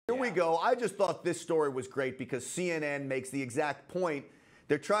you go. I just thought this story was great because CNN makes the exact point.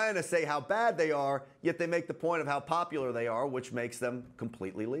 They're trying to say how bad they are, yet they make the point of how popular they are, which makes them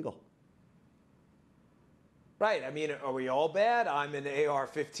completely legal. Right. I mean, are we all bad? I'm an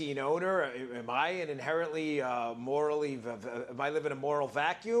AR-15 owner. Am I an inherently morally? Am I living in a moral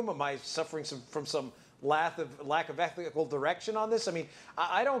vacuum? Am I suffering from some lack of ethical direction on this? I mean,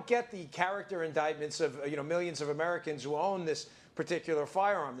 I don't get the character indictments of millions of Americans who own this particular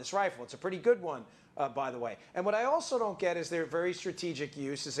firearm, this rifle. It's a pretty good one, by the way. And what I also don't get is their very strategic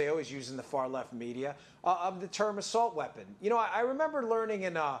use, as they always use in the far left media, of the term assault weapon. I remember learning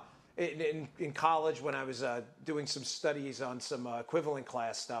in college when I was doing some studies on some equivalent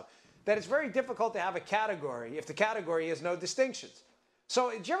class stuff, that it's very difficult to have a category if the category has no distinctions.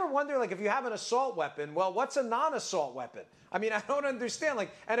 So did you ever wonder, like, if you have an assault weapon, well, what's a non-assault weapon? I mean, I don't understand.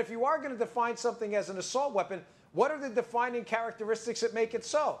 Like, and if you are going to define something as an assault weapon, what are the defining characteristics that make it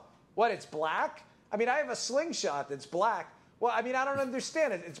so? What, it's black? I mean, I have a slingshot that's black. Well, I mean, I don't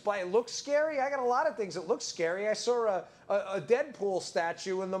understand it. It's black. It looks scary. I got a lot of things that look scary. I saw a Deadpool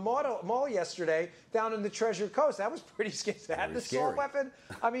statue in the mall yesterday down in the Treasure Coast. That was pretty scary. Is that an assault weapon?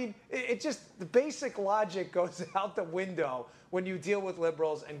 I mean, it just, the basic logic goes out the window when you deal with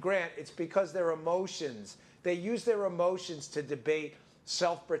liberals. And Grant, it's because their emotions. They use their emotions to debate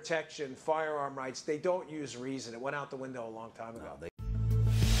self-protection, firearm rights. They don't use reason. It went out the window a long time ago.